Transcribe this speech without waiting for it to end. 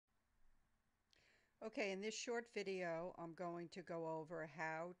Okay, in this short video, I'm going to go over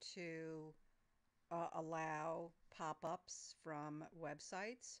how to allow pop-ups from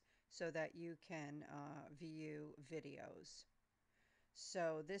websites so that you can view videos.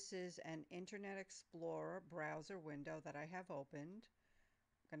 So this is an Internet Explorer browser window that I have opened.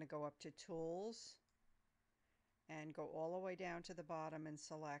 I'm going to go up to Tools and go all the way down to the bottom and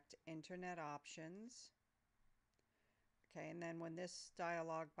select Internet Options. Okay, and then when this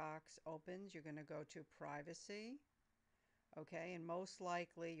dialog box opens, you're going to go to Privacy. Okay, and most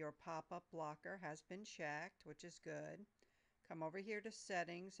likely your pop-up blocker has been checked, which is good. Come over here to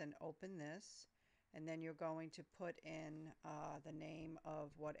Settings and open this, and then you're going to put in the name of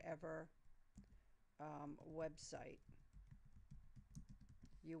whatever website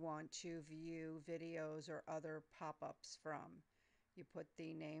you want to view videos or other pop-ups from. You put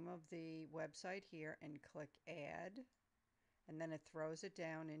the name of the website here and click Add, and then it throws it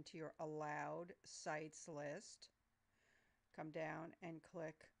down into your allowed sites list. Come down and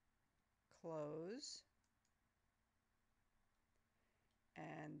click Close,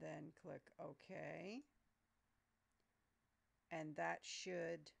 and then click OK, and that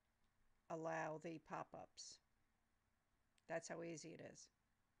should allow the pop-ups. That's how easy it is.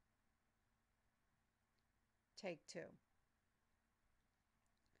 Take two.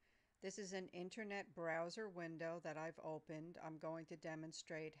 This is an internet browser window that I've opened. I'm going to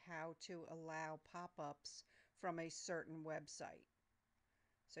demonstrate how to allow pop-ups from a certain website.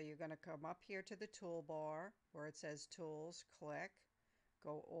 So you're going to come up here to the toolbar where it says Tools, click,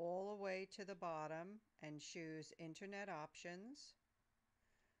 go all the way to the bottom and choose Internet Options.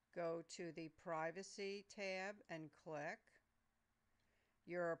 Go to the Privacy tab and click.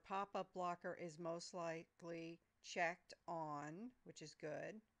 Your pop-up blocker is most likely checked on, which is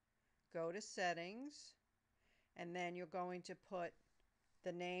good. Go to Settings, and then you're going to put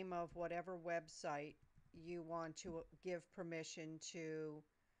the name of whatever website you want to give permission to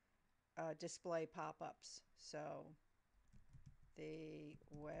display pop-ups. So the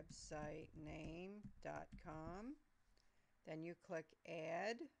website name.com. Then you click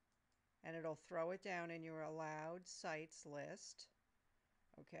Add, and it'll throw it down in your allowed sites list.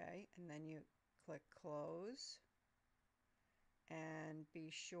 Okay, and then you click Close, and be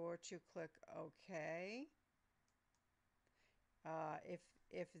sure to click OK.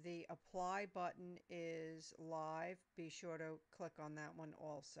 If the Apply button is live, be sure to click on that one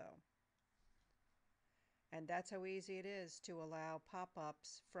also. And that's how easy it is to allow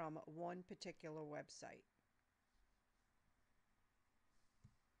pop-ups from one particular website.